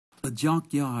The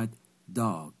Junkyard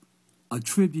Dog, a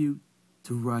tribute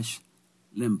to Russ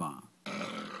Limbaugh.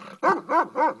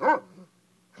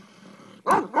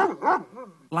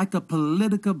 Like a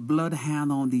political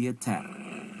bloodhound on the attack,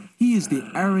 he is the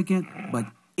arrogant but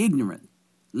ignorant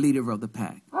leader of the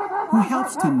pack, who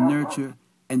helps to nurture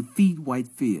and feed white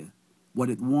fear what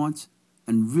it wants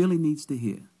and really needs to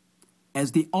hear.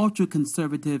 As the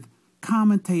ultra-conservative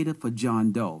commentator for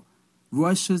John Doe,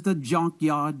 Russ is the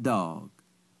junkyard dog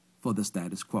for the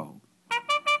status quo.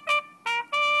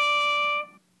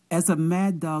 As a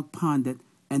mad dog pundit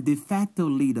and de facto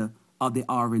leader of the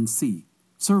RNC,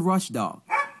 Sir Rush Dog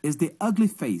is the ugly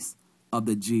face of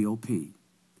the GOP.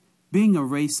 Being a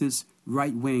racist,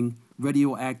 right-wing,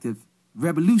 radioactive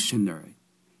revolutionary,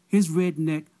 his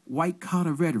redneck,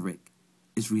 white-collar rhetoric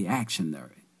is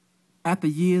reactionary. After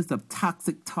years of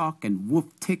toxic talk and wolf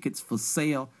tickets for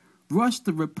sale, Rush,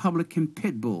 the Republican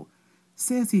pit bull,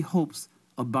 says he hopes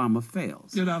Obama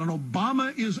fails. Get out, and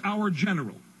Obama is our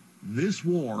general. This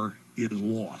war is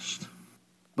lost.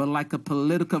 But like a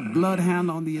political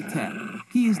bloodhound on the attack,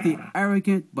 he is the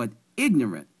arrogant but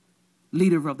ignorant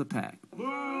leader of the pack.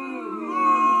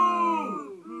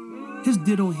 His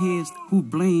ditto heads who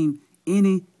blame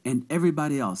any and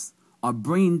everybody else are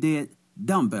brain-dead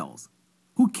dumbbells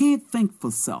who can't think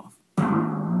for self.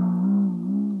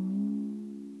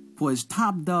 For his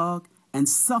top dog and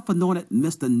self-anointed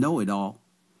Mr. Know-It-All,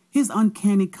 his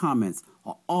uncanny comments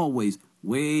are always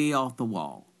way off the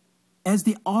wall. As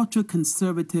the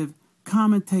ultra-conservative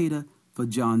commentator for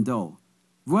John Doe,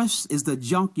 Rush is the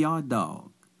junkyard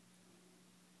dog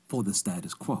for the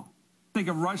status quo. Think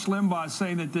of Rush Limbaugh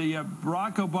saying that the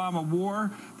Barack Obama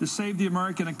war to save the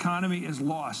American economy is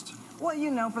lost. Well,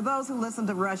 you know, for those who listen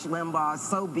to Rush Limbaugh,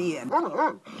 so be it.